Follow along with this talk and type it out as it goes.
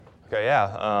Okay,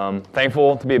 yeah.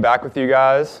 Thankful to be back with you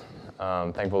guys.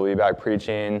 Thankful to be back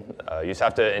preaching. You just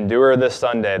have to endure this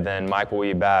Sunday, then Mike will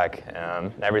be back.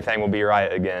 Everything will be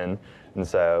right again.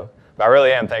 But I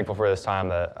really am thankful for this time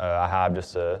that I have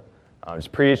just to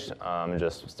just preach, and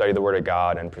just study the Word of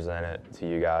God and present it to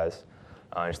you guys.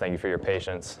 Just thank you for your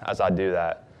patience as I do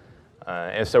that.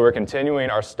 And so we're continuing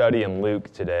our study in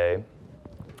Luke today,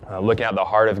 looking at the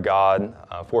heart of God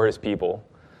for His people.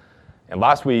 And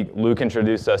last week, Luke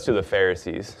introduced us to the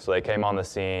Pharisees. So they came on the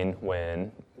scene when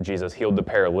Jesus healed the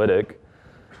paralytic.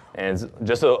 And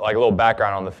just a little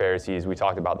background on the Pharisees, we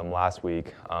talked about them last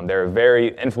week. They're a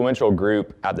very influential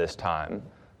group at this time,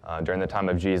 during the time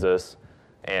of Jesus.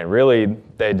 And really,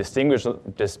 they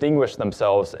distinguished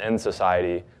themselves in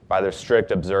society by their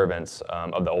strict observance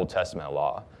of the Old Testament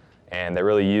law. And they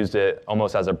really used it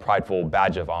almost as a prideful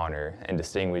badge of honor in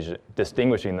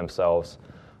distinguishing themselves.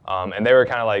 And they were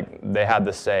kind of like, they had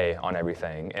the say on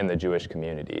everything in the Jewish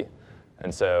community.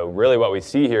 And so really what we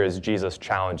see here is Jesus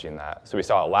challenging that. So we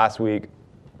saw it last week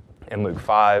in Luke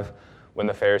 5 when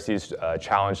the Pharisees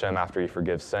challenged him after he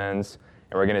forgives sins.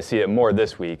 And we're going to see it more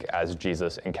this week as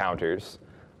Jesus encounters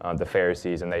the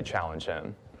Pharisees and they challenge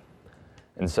him.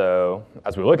 And so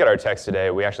as we look at our text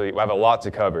today, we have a lot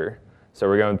to cover. So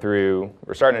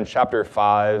we're starting in chapter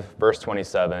 5, verse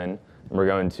 27, and we're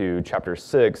going to chapter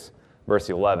 6, verse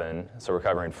 11. So we're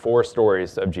covering 4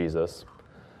 stories of Jesus.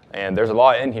 And there's a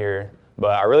lot in here,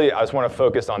 but I just want to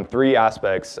focus on 3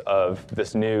 aspects of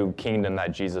this new kingdom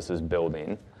that Jesus is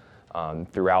building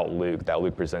throughout Luke, that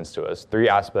Luke presents to us. 3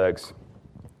 aspects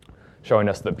showing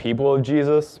us the people of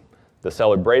Jesus, the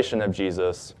celebration of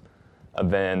Jesus, and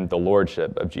then the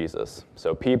lordship of Jesus.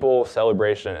 So people,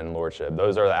 celebration, and lordship.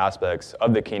 Those are the aspects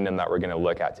of the kingdom that we're going to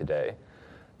look at today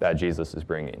that Jesus is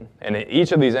bringing. And in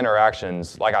each of these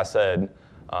interactions, like I said,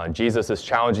 Jesus is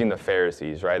challenging the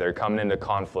Pharisees, right? They're coming into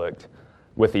conflict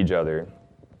with each other.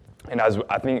 And as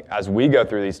we go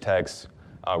through these texts,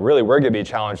 really we're going to be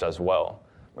challenged as well.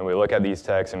 When we look at these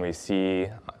texts and we see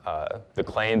the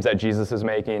claims that Jesus is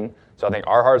making, so I think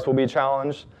our hearts will be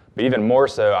challenged, but even more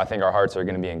so, I think our hearts are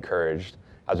going to be encouraged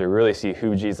as we really see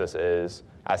who Jesus is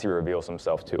as he reveals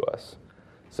himself to us.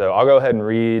 So I'll go ahead and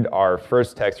read our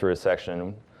first text for this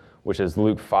section, which is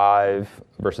Luke 5,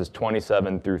 verses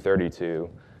 27 through 32.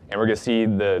 And we're going to see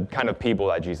the kind of people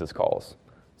that Jesus calls.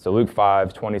 So Luke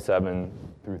 5, 27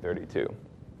 through 32.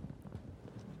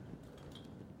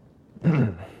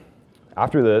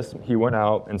 After this, he went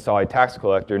out and saw a tax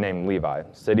collector named Levi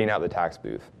sitting at the tax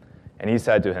booth. And he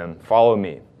said to him, "Follow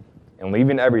me." And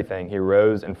leaving everything, he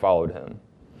rose and followed him.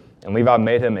 And Levi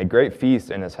made him a great feast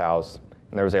in his house,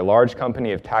 and there was a large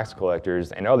company of tax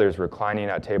collectors and others reclining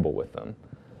at table with them.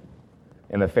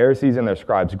 And the Pharisees and their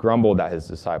scribes grumbled at his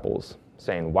disciples,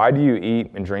 saying, "Why do you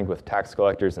eat and drink with tax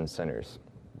collectors and sinners?"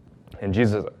 And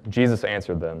Jesus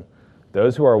answered them,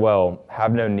 "Those who are well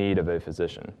have no need of a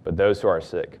physician, but those who are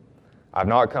sick. I have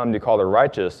not come to call the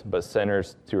righteous, but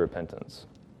sinners to repentance."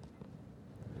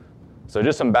 So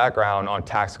just some background on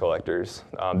tax collectors.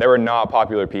 They were not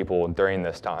popular people during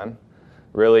this time.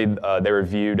 Really, they were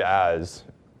viewed as,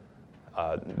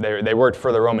 they worked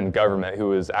for the Roman government who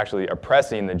was actually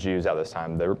oppressing the Jews at this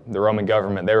time. The Roman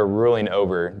government, they were ruling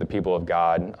over the people of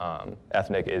God,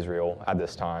 ethnic Israel at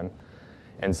this time.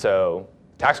 And so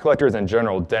tax collectors in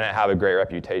general didn't have a great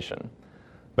reputation.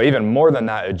 But even more than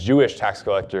that, a Jewish tax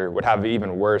collector would have an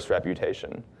even worse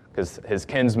reputation because his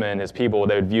kinsmen, his people,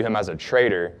 they would view him as a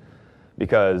traitor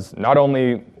because not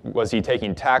only was he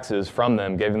taking taxes from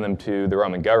them, giving them to the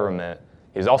Roman government,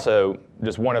 he's also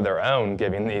just one of their own,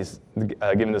 giving this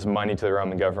money to the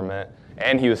Roman government,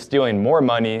 and he was stealing more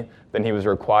money than he was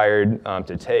required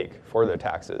to take for their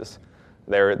taxes.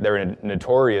 They were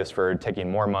notorious for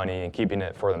taking more money and keeping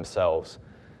it for themselves.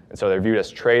 And so they're viewed as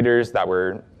traitors that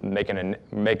were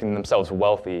making themselves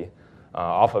wealthy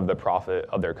off of the profit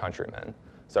of their countrymen.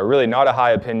 So really not a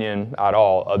high opinion at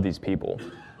all of these people.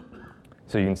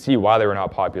 So you can see why they were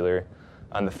not popular.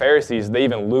 And the Pharisees, they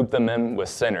even looped them in with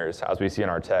sinners, as we see in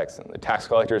our text, the tax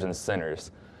collectors and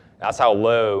sinners. That's how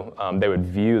low they would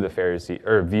view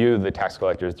the tax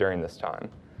collectors during this time.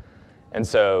 And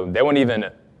so they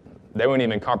wouldn't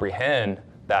even comprehend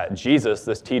that Jesus,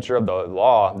 this teacher of the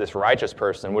law, this righteous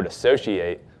person, would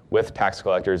associate with tax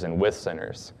collectors and with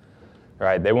sinners.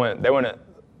 Right? They would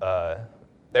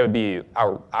be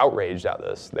outraged at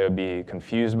this. They would be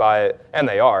confused by it, and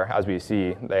they are, as we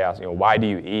see. They ask, why do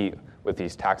you eat with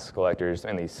these tax collectors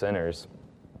and these sinners?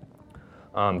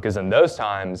 Because in those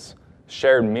times,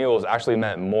 shared meals actually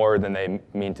meant more than they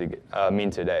mean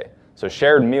today. So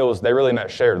shared meals, they really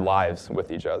meant shared lives with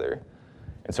each other.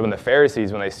 And so when the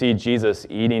Pharisees, when they see Jesus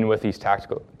eating with these tax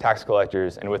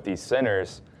collectors and with these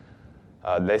sinners,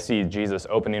 they see Jesus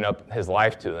opening up his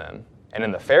life to them. And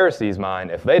in the Pharisees'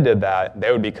 mind, if they did that,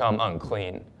 they would become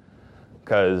unclean.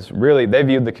 Because really, they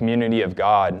viewed the community of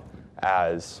God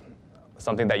as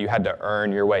something that you had to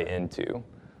earn your way into.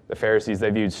 The Pharisees,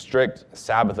 they viewed strict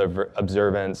Sabbath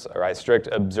observance, right, strict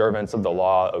observance of the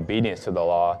law, obedience to the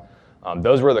law.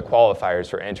 Those were the qualifiers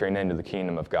for entering into the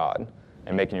kingdom of God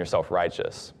and making yourself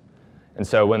righteous. And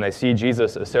so when they see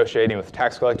Jesus associating with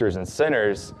tax collectors and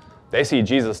sinners, they see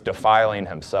Jesus defiling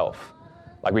himself.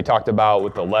 Like we talked about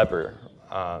with the leper.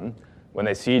 When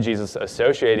they see Jesus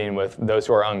associating with those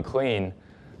who are unclean,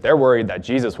 they're worried that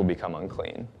Jesus will become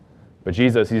unclean. But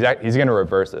Jesus, he's going to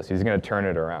reverse this. He's going to turn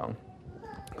it around.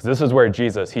 Because this is where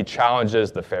Jesus, he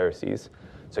challenges the Pharisees.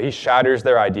 So he shatters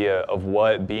their idea of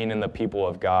what being in the people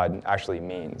of God actually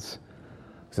means.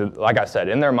 So like I said,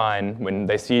 in their mind, when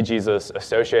they see Jesus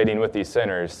associating with these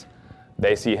sinners,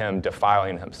 they see him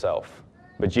defiling himself.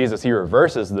 But Jesus, he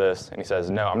reverses this, and he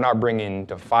says, no, I'm not bringing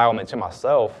defilement to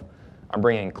myself. I'm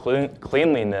bringing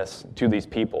cleanliness to these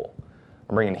people.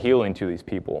 I'm bringing healing to these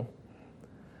people.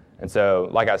 And so,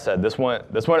 like I said, this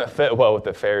wouldn't fit well with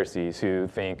the Pharisees who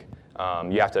think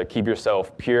you have to keep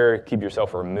yourself pure, keep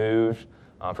yourself removed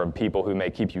from people who may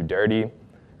keep you dirty,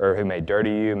 or who may dirty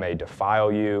you, may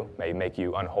defile you, may make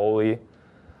you unholy,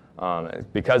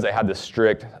 because they had this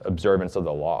strict observance of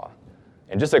the law.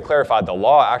 And just to clarify, the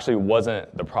law actually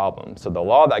wasn't the problem. So the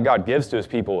law that God gives to his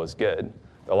people was good.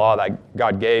 The law that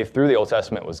God gave through the Old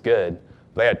Testament was good.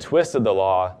 But they had twisted the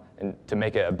law to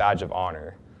make it a badge of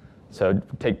honor. So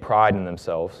take pride in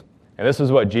themselves. And this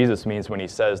is what Jesus means when he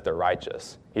says they're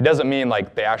righteous. He doesn't mean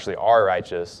like they actually are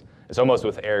righteous. It's almost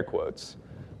with air quotes,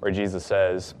 where Jesus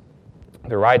says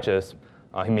they're righteous.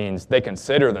 He means they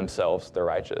consider themselves the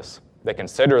righteous. They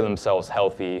consider themselves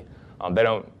healthy. They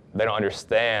don't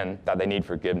understand that they need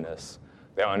forgiveness.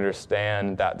 They don't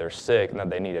understand that they're sick and that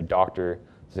they need a doctor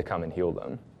to come and heal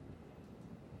them.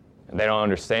 And they don't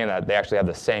understand that they actually have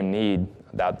the same need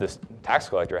that this tax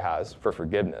collector has for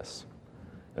forgiveness.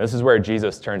 And this is where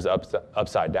Jesus turns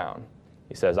upside down.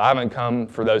 He says, I haven't come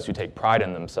for those who take pride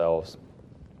in themselves.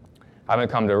 I haven't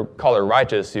come to call the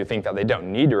righteous who think that they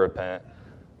don't need to repent.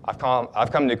 I've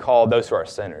come to call those who are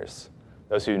sinners,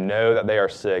 those who know that they are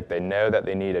sick, they know that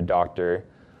they need a doctor,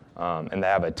 and they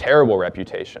have a terrible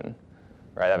reputation.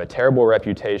 Right? They have a terrible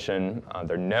reputation.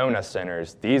 They're known as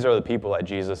sinners. These are the people that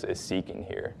Jesus is seeking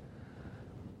here.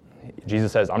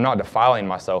 Jesus says, I'm not defiling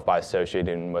myself by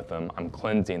associating with them. I'm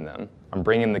cleansing them. I'm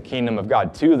bringing the kingdom of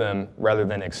God to them rather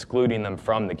than excluding them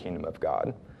from the kingdom of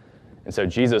God. And so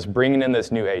Jesus, bringing in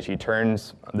this new age, he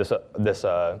turns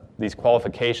these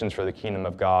qualifications for the kingdom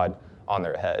of God on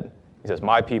their head. He says,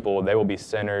 my people, they will be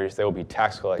sinners. They will be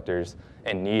tax collectors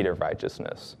in need of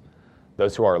righteousness.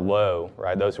 Those who are low,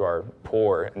 right? Those who are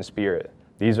poor in spirit.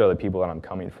 These are the people that I'm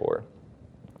coming for.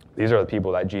 These are the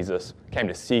people that Jesus came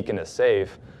to seek and to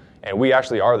save. And we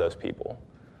actually are those people,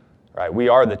 right? We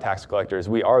are the tax collectors.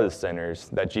 We are the sinners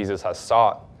that Jesus has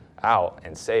sought out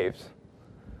and saved.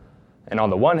 And on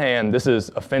the one hand, this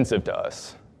is offensive to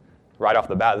us. Right off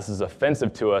the bat, this is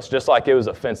offensive to us, just like it was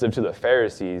offensive to the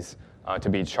Pharisees to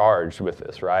be charged with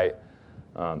this, right?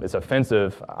 It's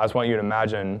offensive. I just want you to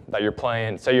imagine that you're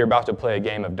playing, say you're about to play a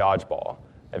game of dodgeball.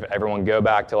 If everyone go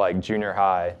back to like junior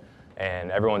high,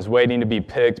 and everyone's waiting to be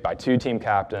picked by two team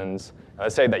captains.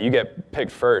 Let's say that you get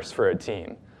picked first for a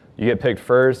team. You get picked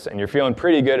first, and you're feeling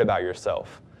pretty good about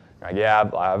yourself. You're like, yeah,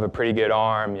 I have a pretty good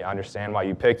arm. I understand why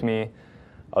you picked me.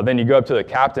 Then you go up to the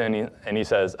captain, and he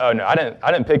says, oh, no, I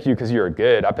didn't pick you because you were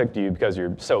good. I picked you because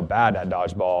you're so bad at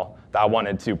dodgeball that I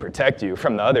wanted to protect you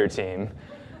from the other team.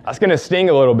 That's going to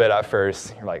sting a little bit at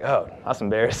first. You're like, oh, that's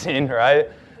embarrassing, right?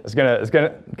 It's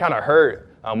gonna kind of hurt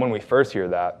when we first hear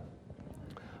that.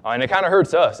 And it kind of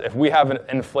hurts us if we have an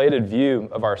inflated view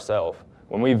of ourselves.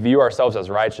 When we view ourselves as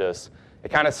righteous, it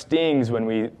kind of stings when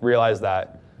we realize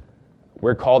that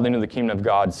we're called into the kingdom of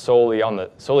God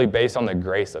solely based on the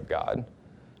grace of God.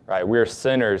 Right? We're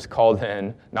sinners called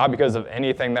in not because of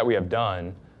anything that we have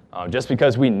done, just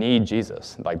because we need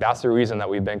Jesus. Like that's the reason that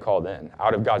we've been called in,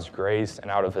 out of God's grace and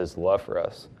out of his love for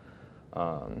us.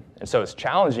 And so it's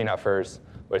challenging at first,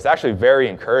 but it's actually very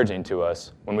encouraging to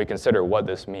us when we consider what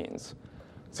this means.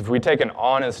 So if we take an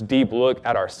honest, deep look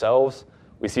at ourselves,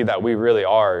 we see that we really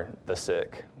are the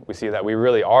sick. We see that we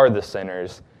really are the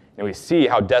sinners, and we see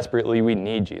how desperately we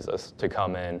need Jesus to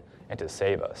come in and to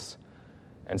save us.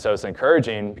 And so it's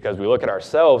encouraging because we look at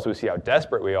ourselves, we see how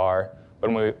desperate we are,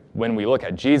 but when we look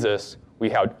at Jesus,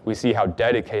 we see how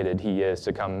dedicated he is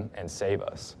to come and save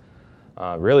us.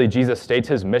 Really, Jesus states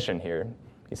his mission here.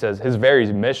 He says his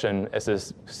very mission is to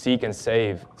seek and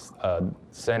save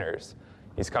sinners.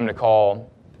 He's come to call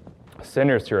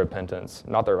sinners to repentance,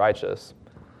 not the righteous.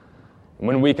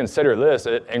 When we consider this,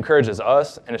 it encourages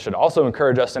us, and it should also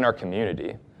encourage us in our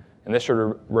community. And this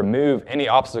should remove any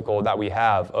obstacle that we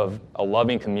have of a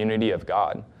loving community of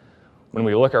God. When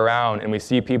we look around and we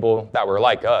see people that were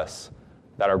like us,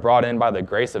 that are brought in by the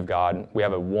grace of God, we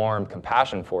have a warm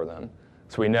compassion for them.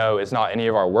 So we know it's not any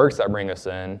of our works that bring us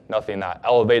in, nothing that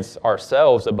elevates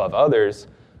ourselves above others.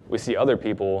 We see other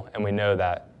people, and we know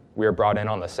that we are brought in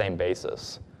on the same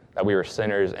basis, that we were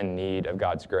sinners in need of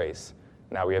God's grace.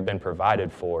 Now we have been provided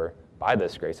for by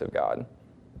this grace of God.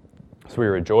 So we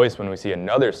rejoice when we see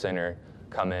another sinner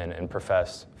come in and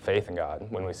profess faith in God.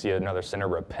 When we see another sinner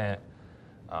repent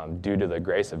due to the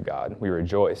grace of God, we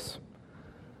rejoice.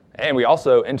 And we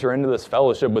also enter into this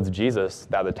fellowship with Jesus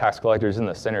that the tax collectors and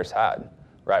the sinners had.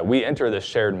 Right? We enter this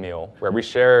shared meal where we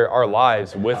share our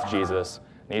lives with Jesus,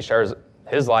 and he shares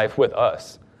his life with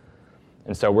us.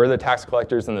 And so we're the tax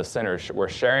collectors and the sinners. We're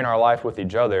sharing our life with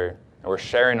each other, and we're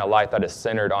sharing a life that is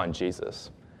centered on Jesus.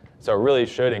 So it really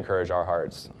should encourage our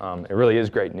hearts. It really is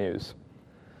great news.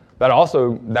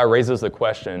 That raises the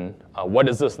question, what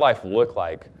does this life look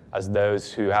like as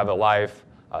those who have a life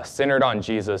centered on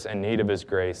Jesus in need of his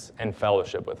grace and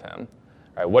fellowship with him?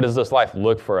 Right, what does this life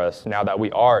look for us now that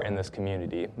we are in this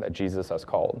community that Jesus has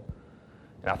called?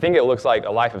 And I think it looks like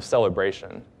a life of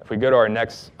celebration. If we go to our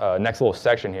next little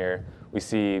section here, we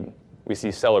see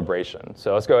celebration.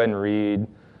 So let's go ahead and read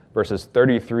verses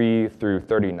 33 through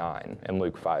 39 in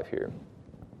Luke 5 here.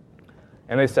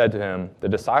 And they said to him, "The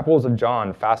disciples of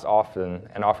John fast often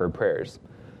and offer prayers,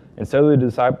 and so do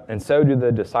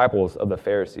the disciples of the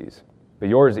Pharisees, but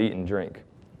yours eat and drink."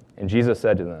 And Jesus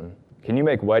said to them, "Can you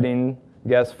make wedding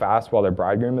guests fast while their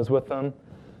bridegroom is with them?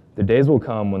 The days will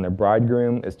come when their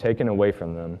bridegroom is taken away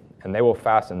from them, and they will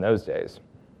fast in those days."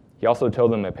 He also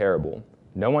told them a parable.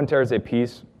 "No one tears a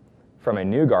piece from a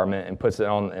new garment and puts it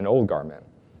on an old garment.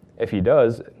 If he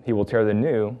does, he will tear the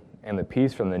new, and the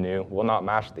piece from the new will not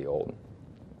match the old.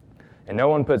 And no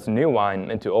one puts new wine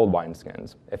into old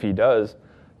wineskins. If he does,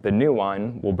 the new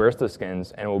wine will burst the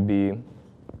skins and will be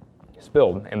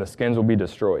spilled, and the skins will be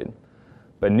destroyed.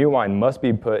 But new wine must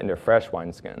be put into fresh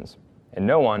wineskins. And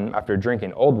no one, after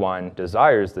drinking old wine,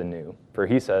 desires the new, for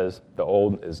he says, the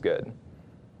old is good."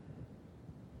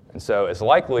 And so it's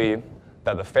likely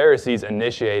that the Pharisees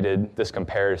initiated this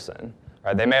comparison.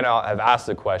 Right? They may not have asked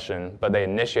the question, but they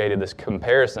initiated this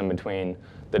comparison between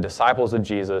the disciples of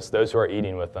Jesus, those who are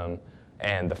eating with them,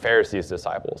 and the Pharisees'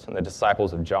 disciples, and the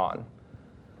disciples of John.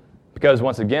 Because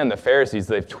once again, the Pharisees,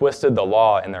 they've twisted the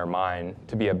law in their mind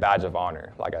to be a badge of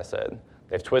honor, like I said.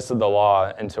 They've twisted the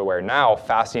law into where now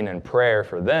fasting and prayer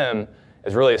for them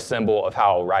is really a symbol of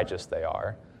how righteous they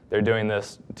are. They're doing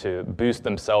this to boost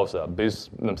themselves up, boost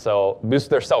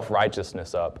their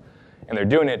self-righteousness up, and they're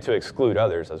doing it to exclude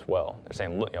others as well. They're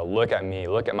saying, look at me,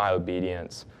 look at my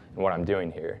obedience and what I'm doing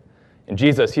here. And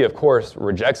Jesus, he of course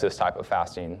rejects this type of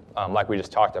fasting, like we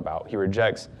just talked about. He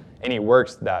rejects any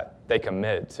works that they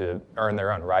commit to earn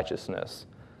their own righteousness.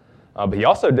 But he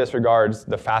also disregards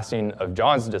the fasting of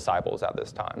John's disciples at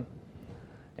this time.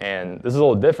 And this is a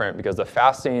little different because the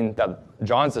fasting that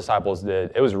John's disciples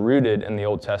did, it was rooted in the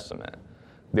Old Testament.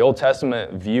 The Old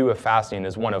Testament view of fasting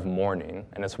is one of mourning,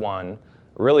 and it's one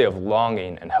really of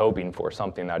longing and hoping for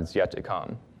something that is yet to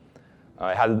come.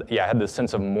 It had this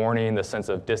sense of mourning, this sense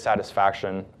of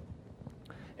dissatisfaction.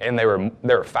 And they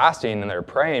were fasting and they were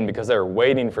praying because they were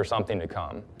waiting for something to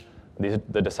come.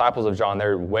 The disciples of John,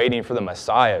 they're waiting for the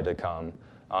Messiah to come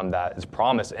that is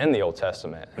promised in the Old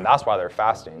Testament, and that's why they're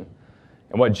fasting.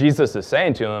 And what Jesus is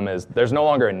saying to them is, there's no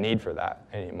longer a need for that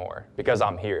anymore because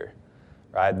I'm here,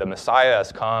 right? The Messiah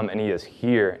has come and he is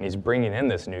here and he's bringing in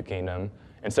this new kingdom.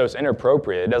 And so it's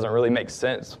inappropriate. It doesn't really make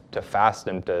sense to fast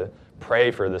and to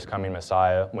pray for this coming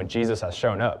Messiah when Jesus has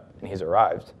shown up and he's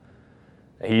arrived.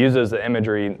 He uses the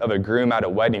imagery of a groom at a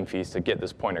wedding feast to get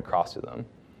this point across to them.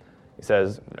 He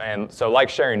says, and so like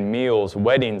sharing meals,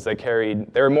 weddings, they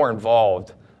were more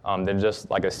involved than just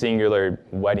like a singular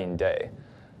wedding day.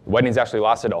 Weddings actually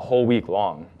lasted a whole week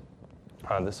long.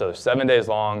 So 7 days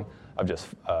long of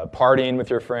just partying with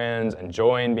your friends,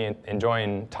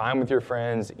 enjoying time with your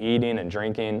friends, eating and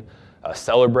drinking,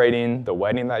 celebrating the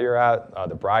wedding that you're at,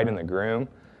 the bride and the groom.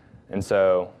 And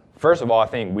so, first of all, I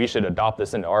think we should adopt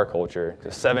this into our culture,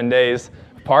 because 7 days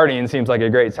partying seems like a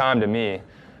great time to me.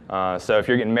 So if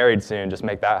you're getting married soon, just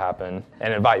make that happen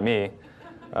and invite me.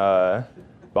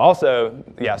 But also,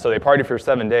 so they partied for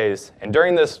 7 days. And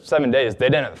during this 7 days, they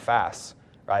didn't fast,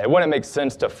 right? It wouldn't make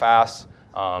sense to fast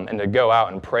and to go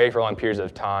out and pray for long periods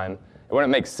of time It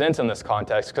wouldn't make sense in this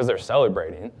context because they're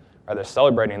celebrating. Right? They're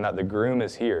celebrating that the groom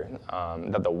is here,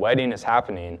 that the wedding is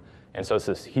happening, and so it's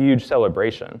this huge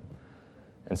celebration.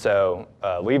 And so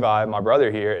Levi, my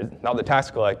brother here, not the tax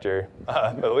collector,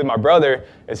 but my brother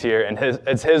is here, and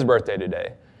it's his birthday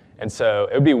today. And so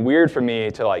it would be weird for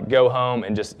me to like go home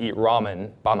and just eat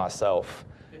ramen by myself,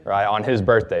 right, on his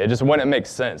birthday. It just wouldn't make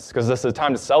sense because this is a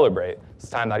time to celebrate. It's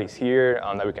a time that he's here,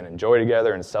 that we can enjoy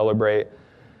together and celebrate.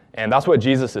 And that's what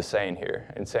Jesus is saying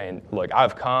here, and saying, look,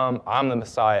 I've come, I'm the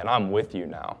Messiah, and I'm with you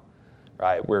now,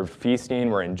 right? We're feasting,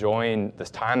 we're enjoying this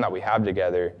time that we have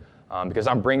together because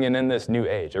I'm bringing in this new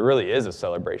age. It really is a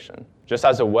celebration. Just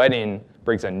as a wedding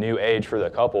brings a new age for the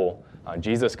couple,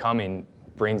 Jesus coming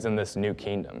brings in this new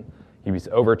kingdom. He's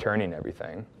overturning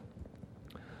everything.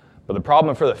 But the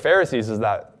problem for the Pharisees is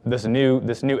that this new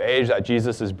age that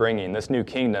Jesus is bringing, this new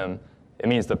kingdom, it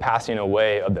means the passing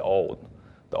away of the old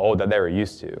that they were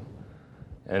used to.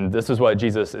 And this is what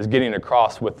Jesus is getting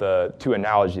across with the two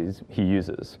analogies he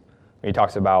uses. He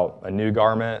talks about a new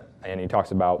garment and he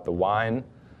talks about the wine.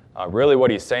 Really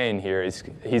what he's saying here is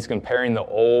he's comparing the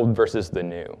old versus the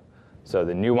new. So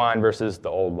the new wine versus the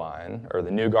old wine, or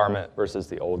the new garment versus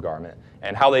the old garment,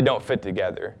 and how they don't fit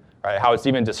together, right? How it's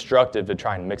even destructive to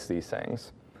try and mix these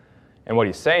things. And what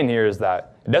he's saying here is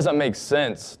that it doesn't make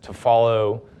sense to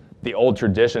follow the old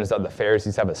traditions that the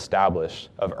Pharisees have established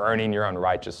of earning your own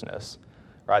righteousness,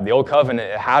 right? The old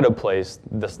covenant, it had a place,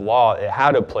 this law, it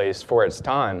had a place for its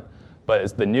time,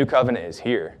 but the new covenant is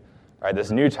here, right?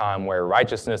 This new time where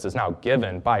righteousness is now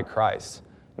given by Christ,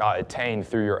 not attained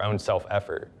through your own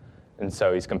self-effort. And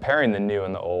so he's comparing the new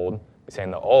and the old. He's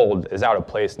saying the old is out of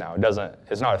place now.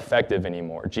 It's not effective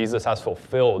anymore. Jesus has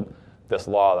fulfilled this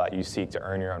law that you seek to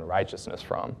earn your own righteousness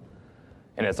from.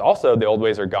 And it's also the old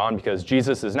ways are gone because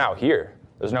Jesus is now here.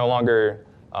 There's no longer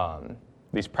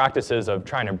these practices of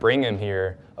trying to bring him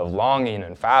here, of longing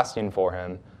and fasting for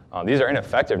him. These are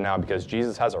ineffective now because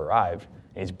Jesus has arrived,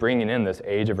 and he's bringing in this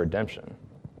age of redemption.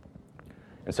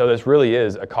 And so this really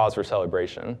is a cause for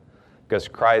celebration. Because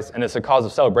Christ, and it's a cause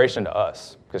of celebration to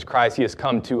us, because Christ, he has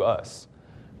come to us,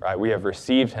 right? We have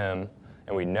received him,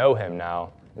 and we know him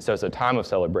now, and so it's a time of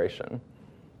celebration.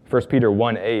 1 Peter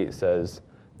 1:8 says,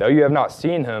 though you have not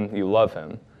seen him, you love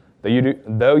him.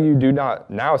 Though you do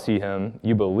not now see him,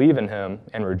 you believe in him,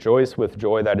 and rejoice with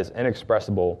joy that is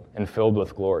inexpressible and filled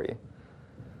with glory.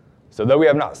 So though we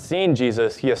have not seen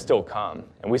Jesus, he has still come,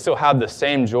 and we still have the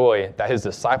same joy that his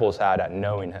disciples had at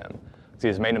knowing him. He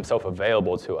has made himself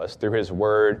available to us through his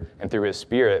word and through his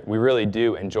spirit. We really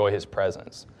do enjoy his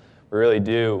presence. We really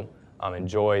do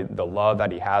enjoy the love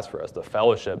that he has for us, the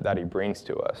fellowship that he brings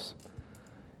to us.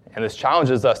 And this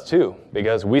challenges us too,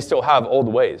 because we still have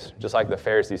old ways, just like the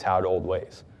Pharisees had old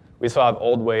ways. We still have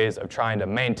old ways of trying to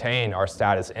maintain our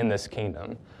status in this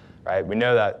kingdom, right? We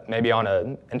know that maybe on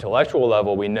an intellectual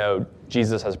level, we know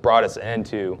Jesus has brought us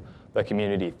into the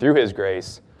community through his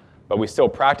grace, but we still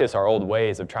practice our old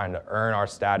ways of trying to earn our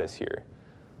status here,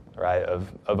 right?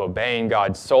 Of obeying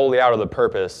God solely out of the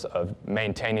purpose of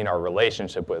maintaining our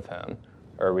relationship with him.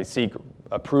 Or we seek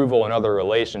approval in other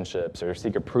relationships, or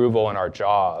seek approval in our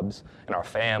jobs, in our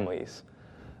families.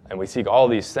 And we seek all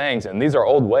these things, and these are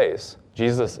old ways.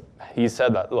 Jesus, he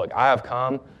said that, look, I have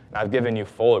come, and I've given you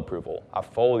full approval. I've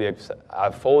fully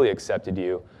accepted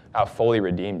you. I've fully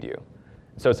redeemed you.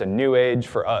 So it's a new age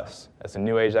for us. It's a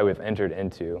new age that we've entered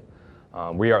into.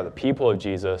 We are the people of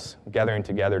Jesus gathering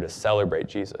together to celebrate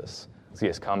Jesus as he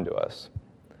has come to us.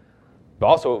 But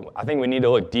also, I think we need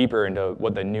to look deeper into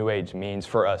what the new age means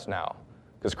for us now.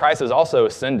 Because Christ has also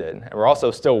ascended, and we're also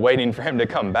still waiting for him to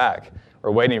come back.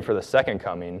 We're waiting for the second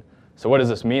coming. So what does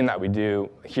this mean that we do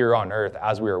here on earth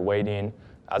as we are waiting,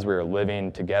 as we are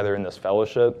living together in this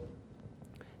fellowship?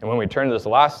 And when we turn to this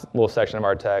last little section of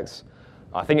our text,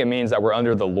 I think it means that we're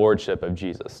under the lordship of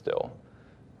Jesus still.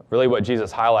 Really what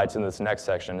Jesus highlights in this next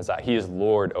section is that he is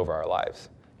Lord over our lives.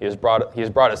 He has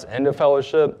brought us into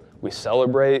fellowship, we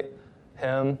celebrate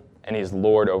him, and he's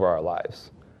Lord over our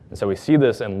lives. And so we see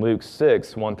this in Luke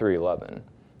 6, 1 through 11.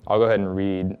 I'll go ahead and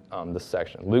read this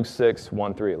section. Luke 6,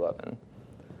 1 through 11.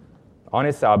 On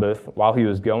a Sabbath, while he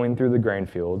was going through the grain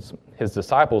fields, his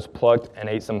disciples plucked and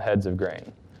ate some heads of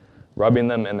grain, rubbing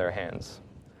them in their hands.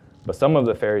 But some of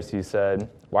the Pharisees said,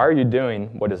 why are you doing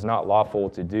what is not lawful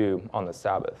to do on the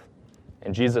Sabbath?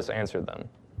 And Jesus answered them,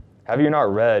 have you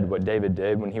not read what David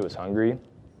did when he was hungry?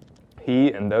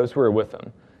 He and those who were with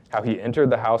him, how he entered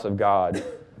the house of God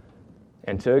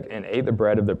and took and ate the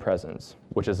bread of the presence,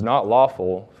 which is not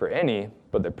lawful for any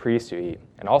but the priests to eat,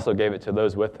 and also gave it to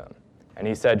those with him. And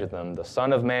he said to them, the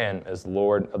Son of Man is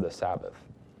Lord of the Sabbath.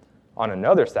 On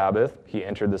another Sabbath, he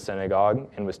entered the synagogue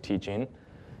and was teaching,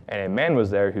 and a man was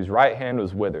there whose right hand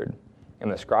was withered.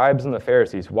 And the scribes and the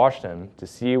Pharisees watched him to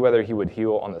see whether he would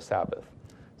heal on the Sabbath,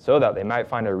 so that they might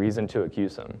find a reason to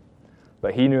accuse him.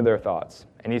 But he knew their thoughts,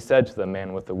 and he said to the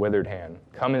man with the withered hand,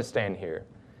 "Come and stand here."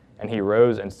 And he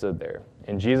rose and stood there.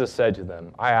 And Jesus said to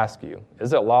them, "I ask you,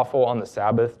 is it lawful on the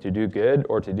Sabbath to do good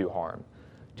or to do harm,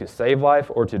 to save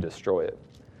life or to destroy it?"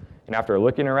 And after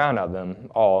looking around at them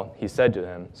all, he said to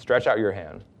him, "Stretch out your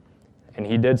hand." And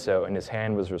he did so, and his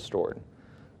hand was restored.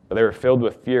 But they were filled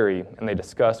with fury, and they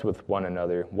discussed with one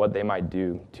another what they might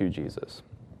do to Jesus.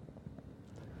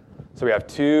 So we have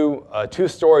two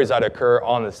stories that occur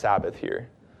on the Sabbath here.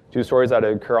 Two stories that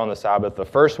occur on the Sabbath. The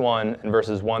first one in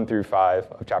verses 1 through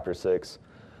 5 of chapter 6.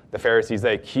 The Pharisees,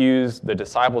 they accuse the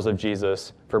disciples of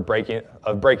Jesus for breaking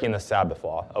the Sabbath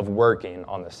law, of working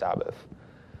on the Sabbath.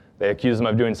 They accuse them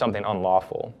of doing something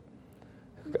unlawful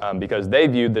because they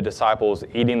viewed the disciples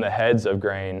eating the heads of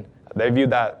grain. They viewed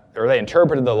that, or they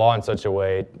interpreted the law in such a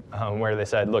way where they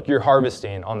said, look, you're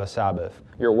harvesting on the Sabbath.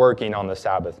 You're working on the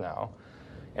Sabbath now.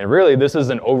 And really, this is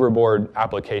an overboard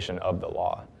application of the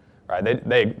law. Right?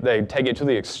 They take it to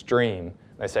the extreme.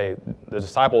 They say the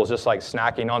disciples, just like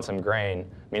snacking on some grain,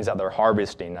 means that they're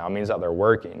harvesting now, means that they're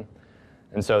working.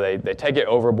 And so they take it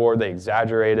overboard, they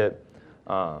exaggerate it.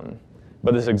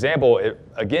 But this example, it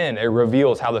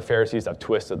reveals how the Pharisees have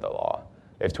twisted the law.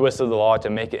 They've twisted the law to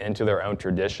make it into their own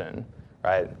tradition,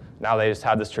 right? Now they just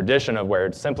have this tradition of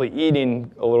where simply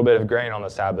eating a little bit of grain on the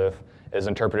Sabbath is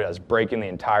interpreted as breaking the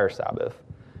entire Sabbath.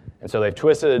 And so they've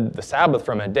twisted the Sabbath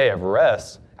from a day of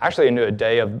rest actually into a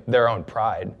day of their own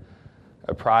pride,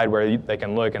 a pride where they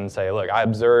can look and say, look, I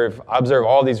observe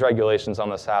all these regulations on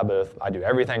the Sabbath. I do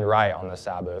everything right on the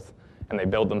Sabbath. And they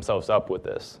build themselves up with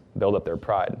this, build up their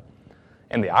pride.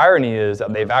 And the irony is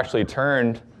that they've actually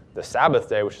turned the Sabbath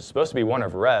day, which is supposed to be one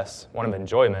of rest, one of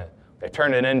enjoyment, they've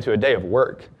turned it into a day of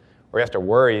work where you have to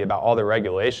worry about all the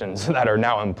regulations that are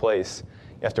now in place.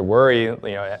 You have to worry,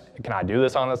 can I do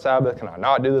this on the Sabbath? Can I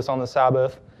not do this on the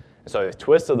Sabbath? And so they've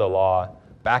twisted the law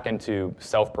back into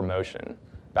self-promotion,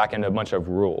 back into a bunch of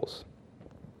rules.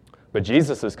 But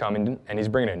Jesus is coming, and he's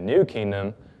bringing a new kingdom.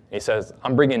 And he says,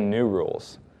 I'm bringing new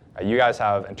rules. You guys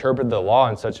have interpreted the law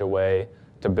in such a way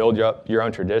to build up your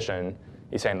own tradition.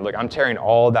 He's saying, look, I'm tearing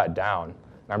all of that down,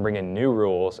 and I'm bringing new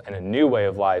rules and a new way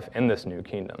of life in this new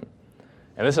kingdom.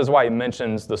 And this is why he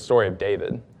mentions the story of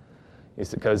David.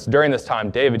 Because during this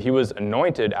time, David, he was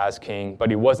anointed as king, but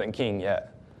he wasn't king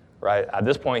yet. Right? At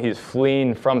this point, he's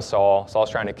fleeing from Saul. Saul's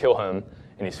trying to kill him,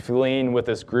 and he's fleeing with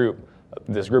this group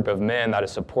of men that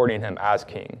is supporting him as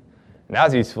king. And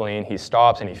as he's fleeing, he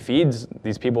stops and he feeds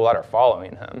these people that are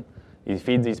following him. He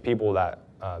feeds these people that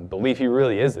believe he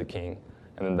really is the king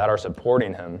and that are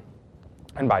supporting him.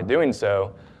 And by doing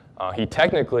so, he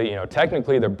technically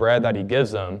the bread that he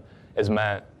gives them is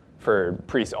meant for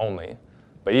priests only.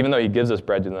 But even though he gives this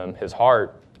bread to them, his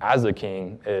heart as the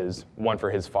king is one for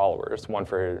his followers, one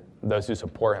for those who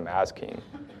support him as king.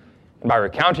 And by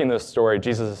recounting this story,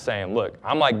 Jesus is saying, look,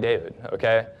 I'm like David,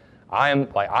 okay? I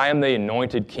am the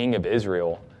anointed king of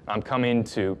Israel. I'm coming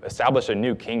to establish a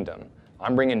new kingdom.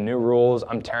 I'm bringing new rules.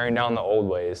 I'm tearing down the old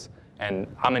ways, and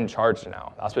I'm in charge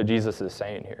now. That's what Jesus is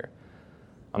saying here.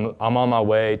 I'm on my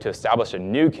way to establish a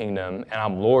new kingdom, and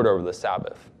I'm Lord over the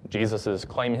Sabbath. Jesus is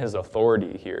claiming his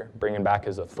authority here, bringing back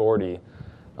his authority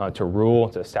to rule,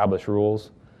 to establish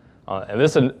rules. And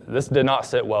this did not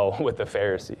sit well with the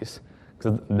Pharisees,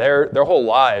 because their whole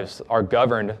lives are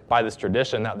governed by this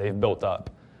tradition that they've built up.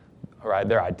 Right?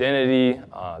 Their identity,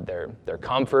 their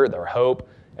comfort, their hope,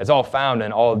 it's all found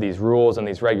in all of these rules and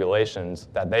these regulations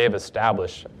that they have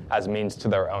established as means to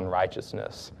their own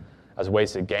righteousness, as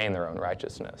ways to gain their own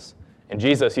righteousness. And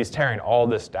Jesus, he's tearing all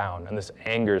this down, and this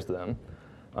angers them,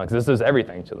 because this is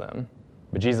everything to them.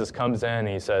 But Jesus comes in and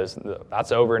he says,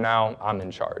 that's over now, I'm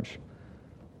in charge.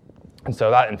 And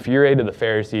so that infuriated the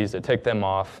Pharisees, it ticked them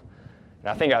off. And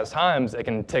I think at times it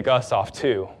can tick us off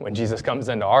too, when Jesus comes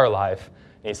into our life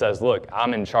and he says, look,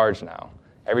 I'm in charge now.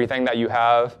 Everything that you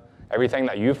have, everything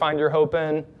that you find your hope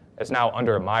in, is now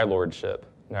under my lordship.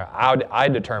 Now, I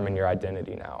determine your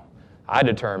identity now. I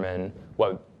determine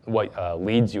what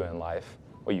leads you in life,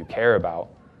 what you care about.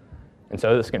 And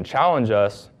so this can challenge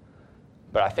us.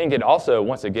 But I think it also,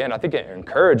 once again, it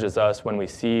encourages us when we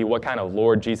see what kind of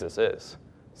Lord Jesus is.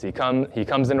 So he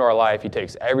comes into our life, he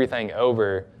takes everything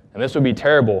over, and this would be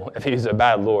terrible if he's a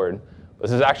bad Lord.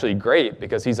 This is actually great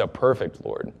because he's a perfect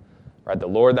Lord. Right? The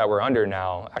Lord that we're under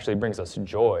now actually brings us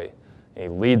joy, and he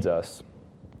leads us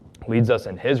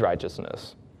in his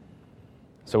righteousness.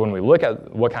 So when we look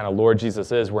at what kind of Lord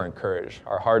Jesus is, we're encouraged.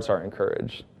 Our hearts are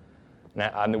encouraged.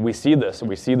 And we see this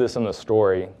in the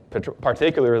story,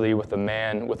 particularly with the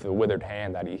man with the withered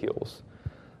hand that he heals.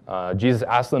 Jesus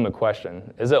asked them a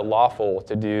question: Is it lawful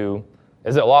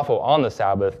on the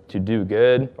Sabbath to do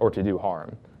good or to do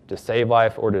harm, to save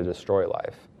life or to destroy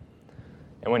life?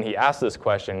 And when he asks this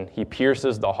question, he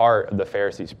pierces the heart of the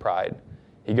Pharisees' pride.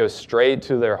 He goes straight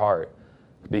to their heart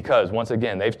because, once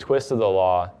again, they've twisted the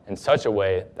law in such a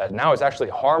way that now it's actually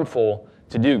harmful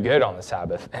to do good on the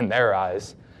Sabbath in their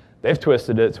eyes. They've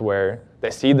twisted it to where they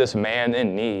see this man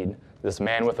in need, this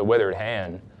man with a withered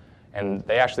hand, and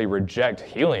they actually reject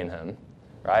healing him,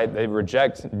 right? They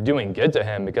reject doing good to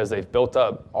him because they've built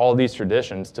up all these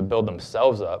traditions to build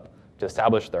themselves up, to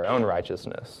establish their own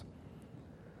righteousness.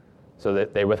 So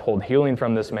that they withhold healing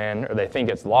from this man, or they think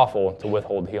it's lawful to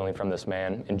withhold healing from this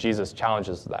man, and Jesus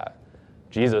challenges that.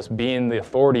 Jesus, being the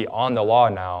authority on the law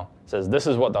now, says this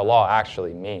is what the law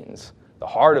actually means. The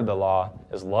heart of the law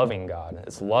is loving God.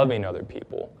 It's loving other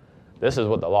people. This is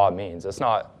what the law means. It's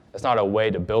not a way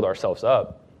to build ourselves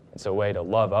up. It's a way to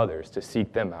love others, to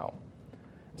seek them out.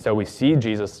 So we see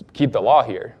Jesus keep the law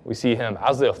here. We see him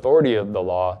as the authority of the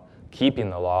law,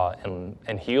 keeping the law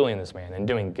and healing this man and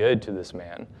doing good to this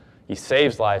man. He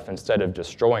saves life instead of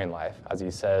destroying life, as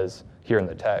he says here in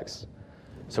the text.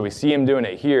 So we see him doing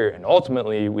it here, and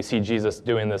ultimately we see Jesus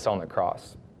doing this on the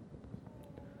cross.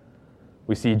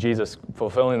 We see Jesus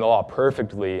fulfilling the law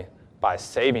perfectly by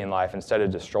saving life instead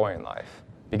of destroying life.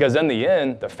 Because in the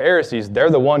end, the Pharisees, they're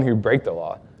the one who break the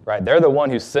law, right? They're the one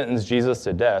who sentenced Jesus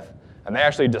to death, and they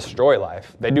actually destroy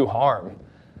life. They do harm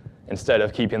instead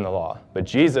of keeping the law. But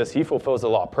Jesus, he fulfills the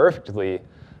law perfectly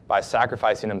by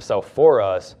sacrificing himself for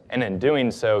us, and in doing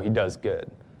so, he does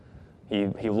good.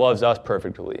 He loves us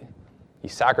perfectly. He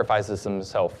sacrifices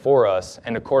himself for us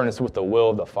in accordance with the will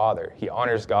of the Father. He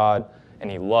honors God,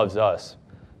 and he loves us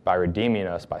by redeeming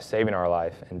us, by saving our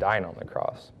life, and dying on the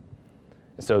cross.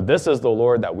 And so this is the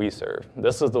Lord that we serve.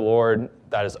 This is the Lord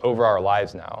that is over our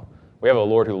lives now. We have a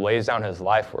Lord who lays down his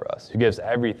life for us, who gives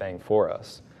everything for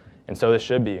us. And so this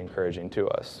should be encouraging to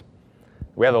us.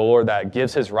 We have a Lord that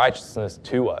gives his righteousness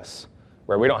to us,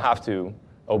 where we don't have to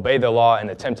obey the law and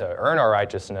attempt to earn our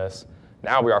righteousness.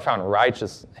 Now we are found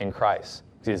righteous in Christ,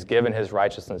 because he has given his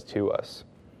righteousness to us.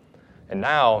 And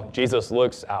now Jesus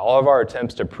looks at all of our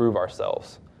attempts to prove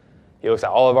ourselves. He looks at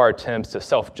all of our attempts to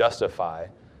self-justify,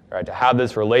 right? To have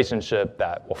this relationship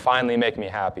that will finally make me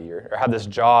happy, or have this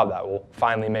job that will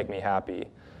finally make me happy,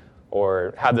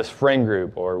 or have this friend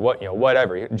group, or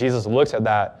whatever. Jesus looks at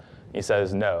that. He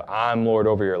says, no, I'm Lord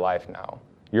over your life now.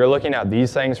 You're looking at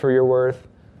these things for your worth.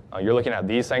 You're looking at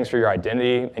these things for your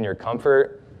identity and your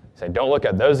comfort. Say, don't look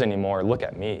at those anymore. Look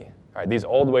at me. All right, these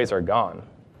old ways are gone.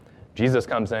 Jesus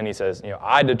comes in. He says,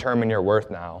 I determine your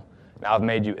worth now. Now I've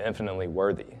made you infinitely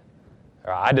worthy.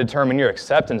 I determine your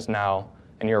acceptance now,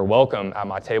 and you're welcome at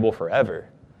my table forever.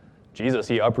 Jesus,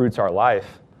 he uproots our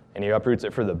life, and he uproots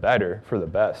it for the better, for the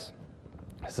best.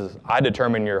 He says, I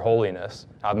determine your holiness.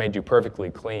 I've made you perfectly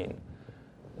clean.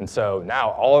 And so now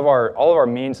all of our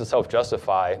means to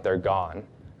self-justify, they're gone.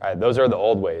 Right? Those are the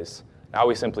old ways. Now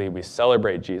we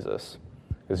celebrate Jesus.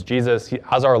 Because Jesus,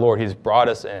 as our Lord, he's brought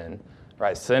us in.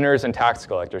 Right? Sinners and tax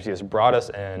collectors, he has brought us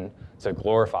in to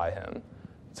glorify him,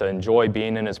 to enjoy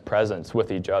being in his presence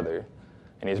with each other.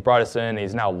 And he's brought us in, and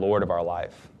he's now Lord of our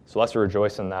life. So let's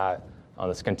rejoice in that.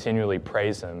 Let's continually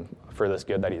praise him for this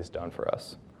good that he has done for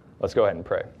us. Let's go ahead and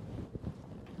pray.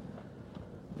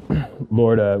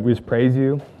 Lord, we just praise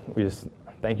you. We just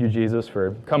thank you, Jesus,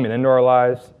 for coming into our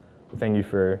lives. We thank you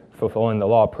for fulfilling the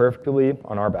law perfectly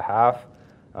on our behalf,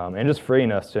 and just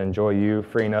freeing us to enjoy you,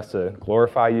 freeing us to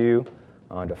glorify you,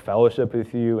 to fellowship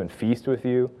with you and feast with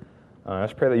you. I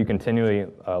just pray that you continually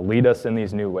lead us in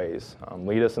these new ways.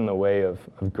 Lead us in the way of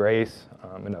grace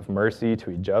and of mercy to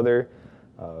each other,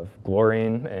 of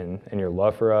glorying in your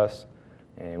love for us.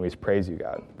 And we just praise you,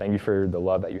 God. Thank you for the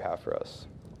love that you have for us.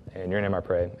 In your name I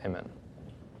pray, amen.